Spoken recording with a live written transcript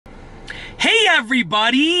Hey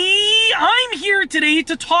everybody! I'm here today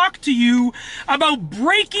to talk to you about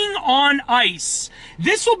braking on ice.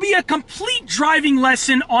 This will be a complete driving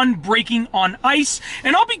lesson on braking on ice,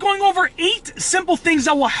 and I'll be going over 8 simple things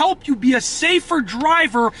that will help you be a safer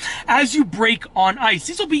driver as you brake on ice.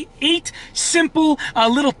 These will be 8 simple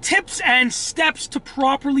little tips and steps to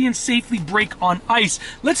properly and safely brake on ice.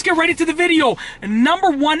 Let's get right into the video. Number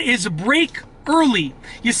 1 is brake early.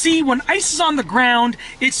 You see, when ice is on the ground,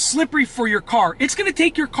 it's slippery for your car. It's going to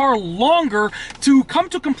take your car longer to come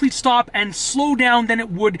to a complete stop and slow down than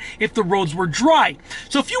it would if the roads were dry.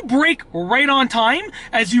 So if you brake right on time,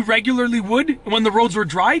 as you regularly would when the roads were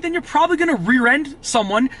dry, then you're probably going to rear-end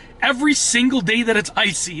someone every single day that it's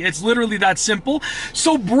icy. It's literally that simple.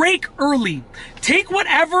 So brake early. Take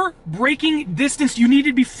whatever braking distance you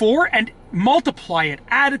needed before and multiply it,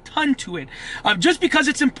 add a ton to it. Just because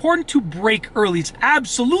it's important to brake early. It's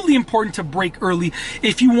absolutely important to brake early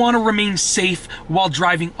if you want to remain safe while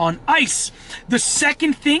driving on ice. The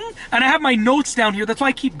second thing, and I have my notes down here, that's why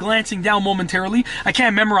I keep glancing down momentarily. I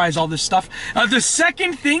can't memorize all this stuff. The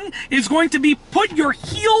second thing is going to be put your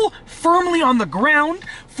heel firmly on the ground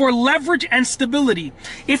for leverage and stability.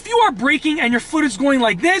 If you are braking and your foot is going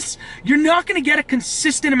like this, you're not going to get a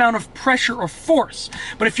consistent amount of pressure or force.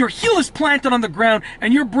 But if your heel is planted on the ground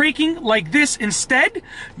and you're braking like this instead,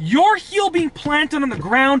 your heel being planted on the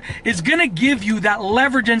ground is going to give you that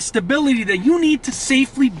leverage and stability that you need to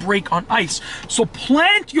safely brake on ice. So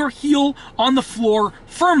plant your heel on the floor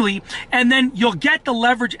firmly, and then you'll get the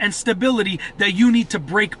leverage and stability that you need to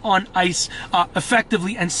brake on ice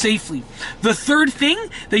effectively and safely. The third thing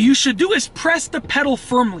that you should do is press the pedal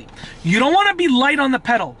firmly. You don't want to be light on the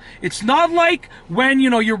pedal. It's not like when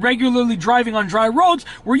you're regularly driving on dry roads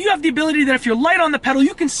where you have the ability that if you're light on the pedal,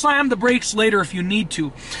 you can slam the brakes later if you need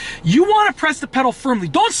to. You want to press the pedal firmly.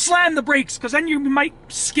 Don't slam the brakes, because then you might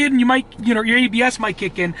skid and you might, your ABS might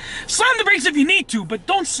kick in. Slam the brakes if you need to, but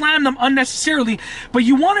don't slam them unnecessarily. But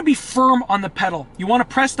you want to be firm on the pedal. You want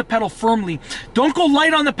to press the pedal firmly. Don't go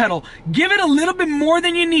light on the pedal. Give it a little bit more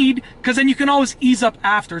than you need, because then you can always ease up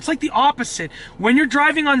after. It's like the opposite. When you're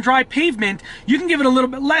driving on dry pavement, you can give it a little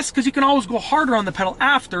bit less because you can always go harder on the pedal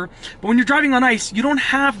after. But when you're driving on ice, you don't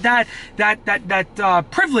have that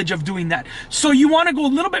privilege of doing that. So you want to go a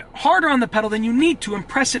little bit harder on the pedal than you need to and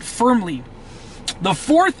press it firmly. The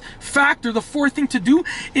fourth thing to do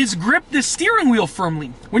is grip the steering wheel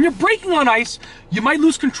firmly. When you're braking on ice, you might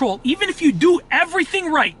lose control. Even if you do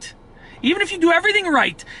everything right,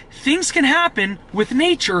 things can happen with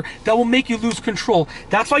nature that will make you lose control.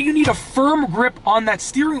 That's why you need a firm grip on that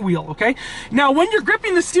steering wheel, okay? Now, when you're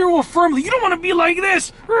gripping the steering wheel firmly, you don't want to be like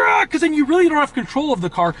this, because then you really don't have control of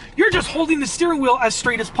the car. You're just holding the steering wheel as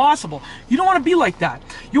straight as possible. You don't want to be like that.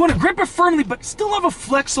 You want to grip it firmly, but still have a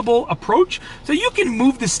flexible approach so you can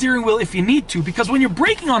move the steering wheel if you need to, because when you're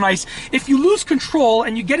braking on ice, if you lose control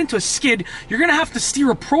and you get into a skid, you're going to have to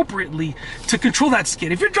steer appropriately to control that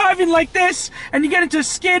skid. If you're driving like this and you get into a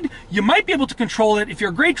skid, you might be able to control it if you're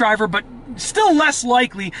a great driver, but still less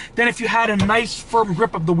likely than if you had a nice firm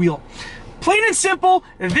grip of the wheel. Plain and simple,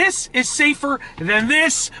 this is safer than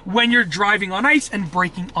this when you're driving on ice and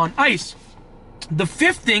braking on ice. The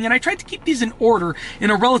fifth thing, and I tried to keep these in order, in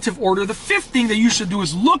a relative order, the fifth thing that you should do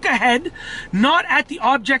is look ahead, not at the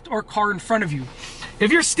object or car in front of you.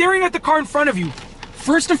 If you're staring at the car in front of you,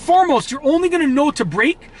 first and foremost, you're only going to know to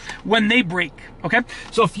brake when they brake, okay?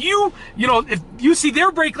 So if if you see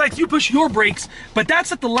their brake lights, you push your brakes, but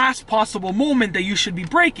that's at the last possible moment that you should be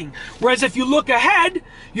braking. Whereas if you look ahead,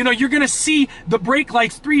 you're going to see the brake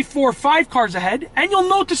lights 3, 4, 5 cars ahead, and you'll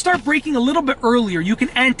know to start braking a little bit earlier. You can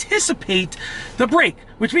anticipate the brake,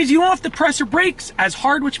 which means you don't have to press your brakes as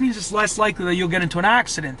hard, which means it's less likely that you'll get into an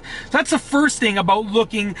accident. So that's the first thing about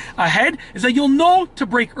looking ahead, is that you'll know to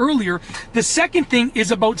brake earlier. The second thing is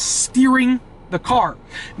about steering the car,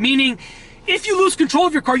 meaning if you lose control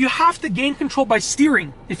of your car, you have to gain control by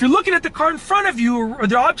steering. If you're looking at the car in front of you or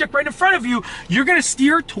the object right in front of you, you're going to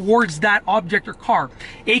steer towards that object or car,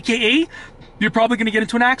 aka you're probably going to get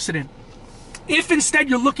into an accident. If instead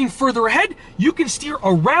you're looking further ahead, you can steer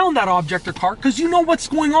around that object or car because you know what's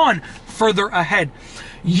going on further ahead.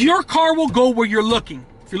 Your car will go where you're looking.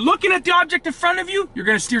 If you're looking at the object in front of you, you're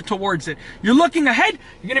going to steer towards it. You're looking ahead,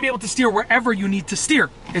 you're going to be able to steer wherever you need to steer.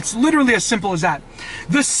 It's literally as simple as that.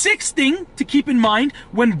 The sixth thing to keep in mind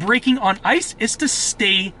when braking on ice is to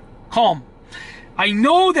stay calm. I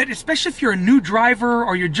know that especially if you're a new driver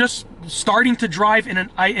or you're just starting to drive on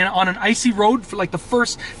an icy road for like the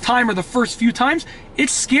first time or the first few times,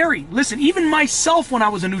 it's scary. Listen, even myself when I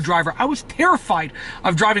was a new driver, I was terrified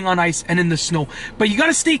of driving on ice and in the snow. But you got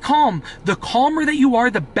to stay calm. The calmer that you are,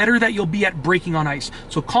 the better that you'll be at braking on ice.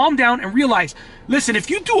 So calm down and realize, listen, if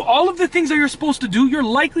you do all of the things that you're supposed to do, your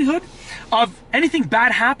likelihood of anything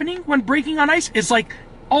bad happening when braking on ice is like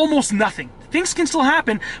almost nothing. Things can still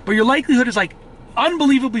happen, but your likelihood is like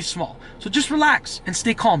unbelievably small. So just relax and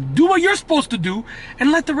stay calm. Do what you're supposed to do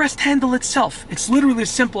and let the rest handle itself. It's literally as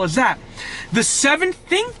simple as that. The seventh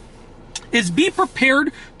thing is be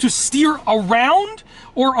prepared to steer around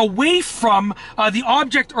or away from the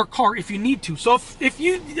object or car if you need to. So if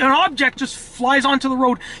an object just flies onto the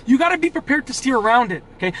road, you got to be prepared to steer around it.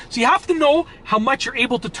 Okay, so you have to know how much you're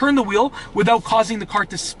able to turn the wheel without causing the car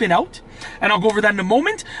to spin out, and I'll go over that in a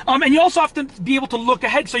moment. And you also have to be able to look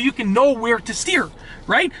ahead so you can know where to steer,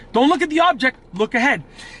 right? Don't look at the object, look ahead.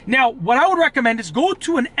 Now, what I would recommend is go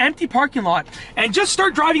to an empty parking lot and just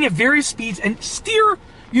start driving at various speeds and steer,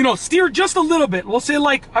 steer just a little bit. We'll say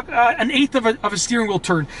like an eighth of a steering wheel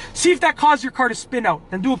turn. See if that causes your car to spin out.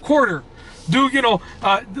 Then do a quarter. Do,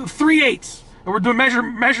 3/8. We're doing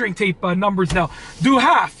measuring tape numbers now. Do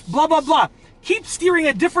half, blah, blah, blah. Keep steering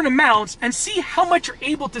at different amounts and see how much you're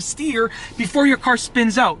able to steer before your car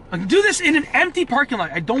spins out. Do this in an empty parking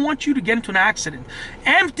lot. I don't want you to get into an accident.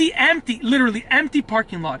 Empty, literally empty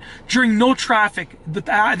parking lot during no traffic, the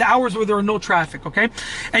hours where there are no traffic, okay?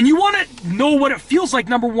 And you want to know what it feels like,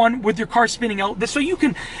 number one, with your car spinning out, so you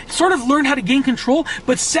can sort of learn how to gain control.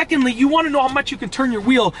 But secondly, you want to know how much you can turn your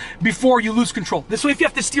wheel before you lose control. This way, if you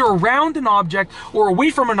have to steer around an object or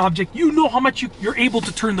away from an object, you know how much you're able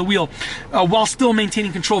to turn the wheel while still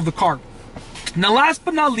maintaining control of the car. Now, last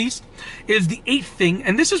but not least is the eighth thing,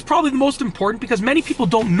 and this is probably the most important because many people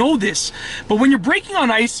don't know this, but when you're braking on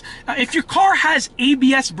ice, if your car has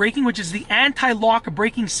ABS braking, which is the anti-lock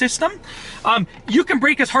braking system, you can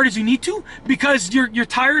brake as hard as you need to because your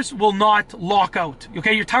tires will not lock out,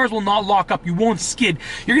 okay? Your tires will not lock up. You won't skid.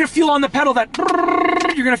 You're going to feel on the pedal that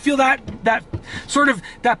you're going to feel that sort of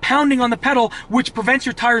that pounding on the pedal, which prevents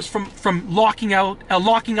your tires from locking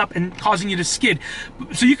up and causing you to skid.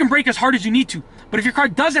 So you can brake as hard as you need to. But if your car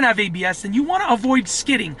doesn't have ABS, then you want to avoid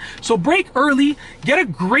skidding. So brake early, get a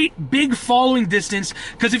great big following distance,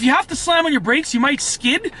 because if you have to slam on your brakes, you might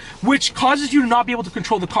skid, which causes you to not be able to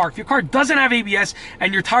control the car. If your car doesn't have ABS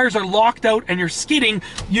and your tires are locked out and you're skidding,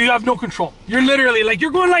 you have no control. You're literally like,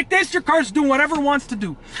 you're going like this, your car's doing whatever it wants to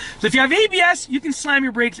do. So if you have ABS, you can slam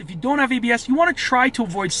your brakes. If you don't have ABS, you want to try to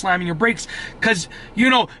avoid slamming your brakes, because,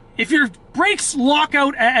 if your brakes lock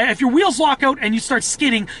out, if your wheels lock out and you start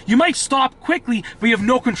skidding, you might stop quickly, but you have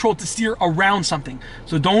no control to steer around something.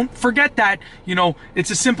 So don't forget that,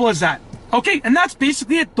 it's as simple as that. Okay, and that's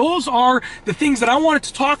basically it. Those are the things that I wanted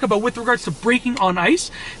to talk about with regards to braking on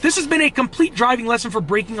ice. This has been a complete driving lesson for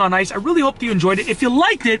braking on ice. I really hope that you enjoyed it. If you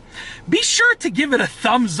liked it, be sure to give it a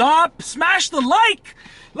thumbs up, smash the like.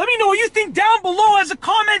 Let me know what you think down below as a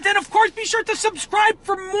comment, and of course, be sure to subscribe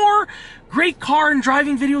for more great car and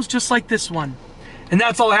driving videos just like this one. And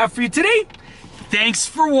that's all I have for you today. Thanks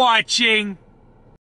for watching.